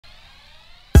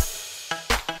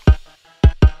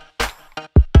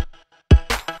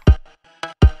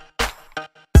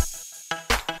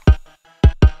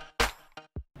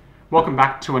Welcome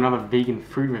back to another vegan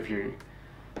food review.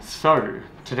 So,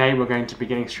 today we're going to be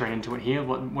getting straight into it here.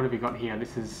 What have we got here?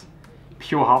 This is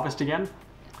Pureharvest again.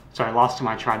 So last time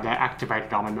I tried their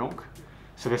activated almond milk.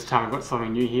 So this time I've got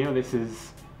something new here. This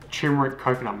is turmeric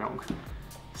coconut milk.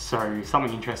 So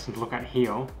something interesting to look at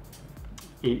here.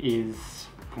 It is,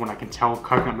 from what I can tell,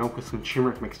 coconut milk with some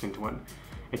turmeric mixed into it.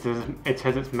 It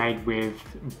says it's made with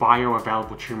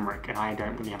bioavailable turmeric, and I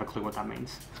don't really have a clue what that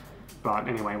means. But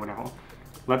anyway, whatever.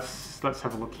 Let's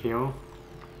have a look here.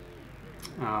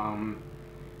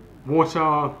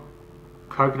 Water,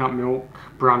 coconut milk,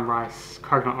 brown rice,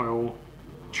 coconut oil,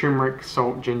 turmeric,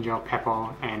 salt, ginger, pepper,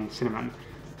 and cinnamon.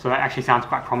 So that actually sounds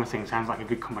quite promising. Sounds like a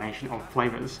good combination of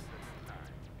flavors.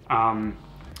 People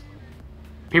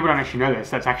don't actually know this.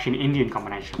 That's actually an Indian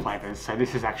combination of flavors. So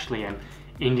this is actually an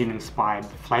Indian-inspired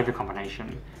flavor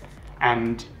combination.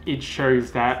 And it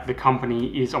shows that the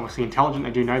company is obviously intelligent. They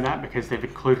do know that because they've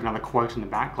included another quote in the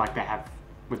back like they have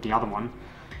with the other one.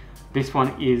 This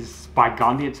one is by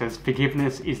Gandhi. It says,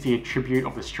 "Forgiveness is the attribute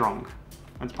of the strong."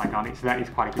 That's by Gandhi. So that is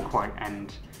quite a good quote.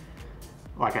 And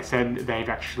like I said, they've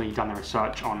actually done the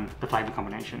research on the flavor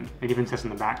combination. It even says in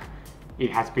the back,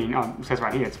 it has been, it says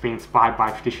right here, it's been inspired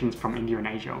by traditions from India and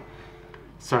Asia.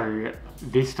 So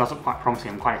this does look quite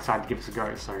promising. I'm quite excited to give this a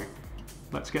go. So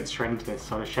let's get straight into this.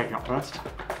 So let's shake it up first.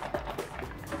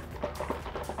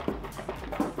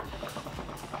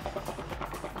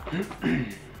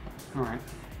 Alright,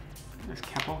 this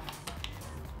cap off.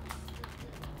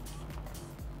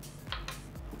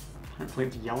 Hopefully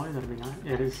it's yellow, that'll be nice.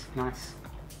 Yeah, it is nice.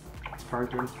 It's very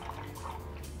good.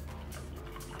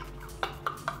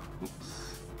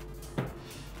 Oops.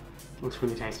 Looks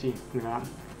really tasty. Look at that.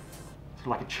 It's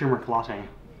like a turmeric latte.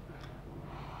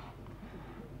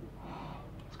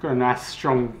 Got a nice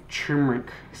strong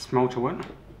turmeric smell to it.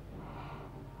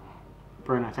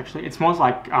 Very nice actually. It smells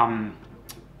like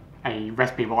a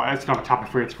recipe, well it's not a type of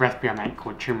fruit, it's a recipe I make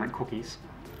called turmeric cookies.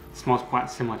 It smells quite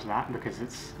similar to that because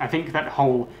it's, I think that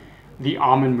the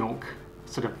almond milk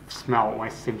sort of smell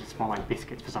always seems to smell like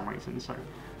biscuits for some reason, so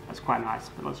that's quite nice.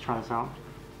 But let's try this out.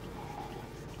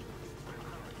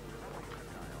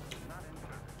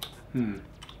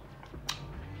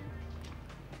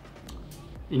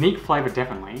 Unique flavour,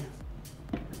 definitely.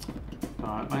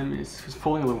 But it's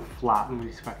falling a little flat. Let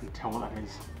me see if I can tell what that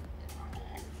is.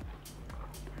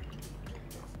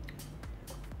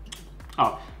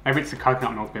 Oh, maybe it's the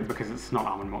coconut milk bit because it's not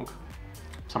almond milk.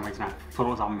 For some reason I thought it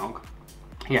was almond milk.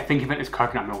 Yeah, think of it as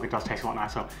coconut milk. It does taste a lot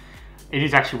nicer. It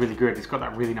is actually really good. It's got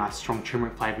that really nice strong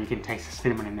turmeric flavour. You can taste the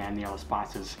cinnamon in there and the other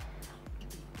spices.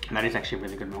 And that is actually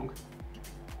really good milk.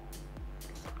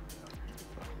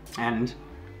 And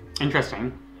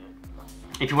interesting,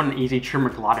 if you want an easy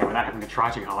turmeric latte without having to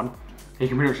try too hard, you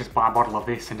can pretty much just buy a bottle of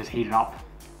this and just heat it up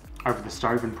over the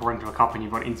stove and pour it into a cup and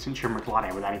you've got instant turmeric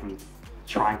latte without even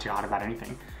trying too hard about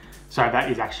anything. So that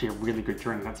is actually a really good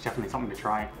drink. That's definitely something to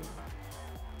try.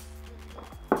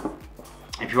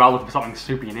 If you are looking for something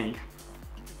super unique,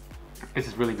 this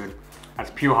is really good.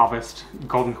 That's Pureharvest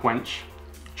Golden Quench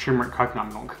Turmeric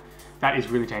Coconut Milk. That is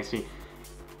really tasty.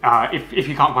 If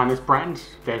you can't find this brand,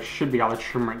 there should be other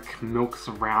turmeric milks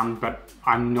around, but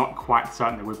I'm not quite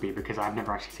certain there would be because I've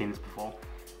never actually seen this before.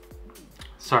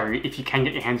 So if you can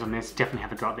get your hands on this, definitely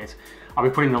have a go at this. I'll be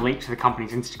putting the link to the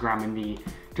company's Instagram in the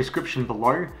description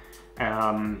below,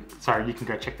 so you can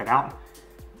go check that out.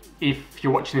 If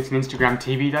you're watching this on Instagram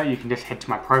TV though, you can just head to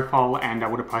my profile and I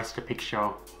would have posted a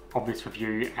picture of this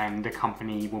review and the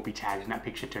company will be tagged in that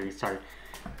picture too, so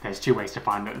there's two ways to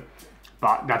find it.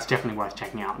 But that's definitely worth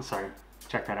checking out, so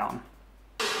check that out.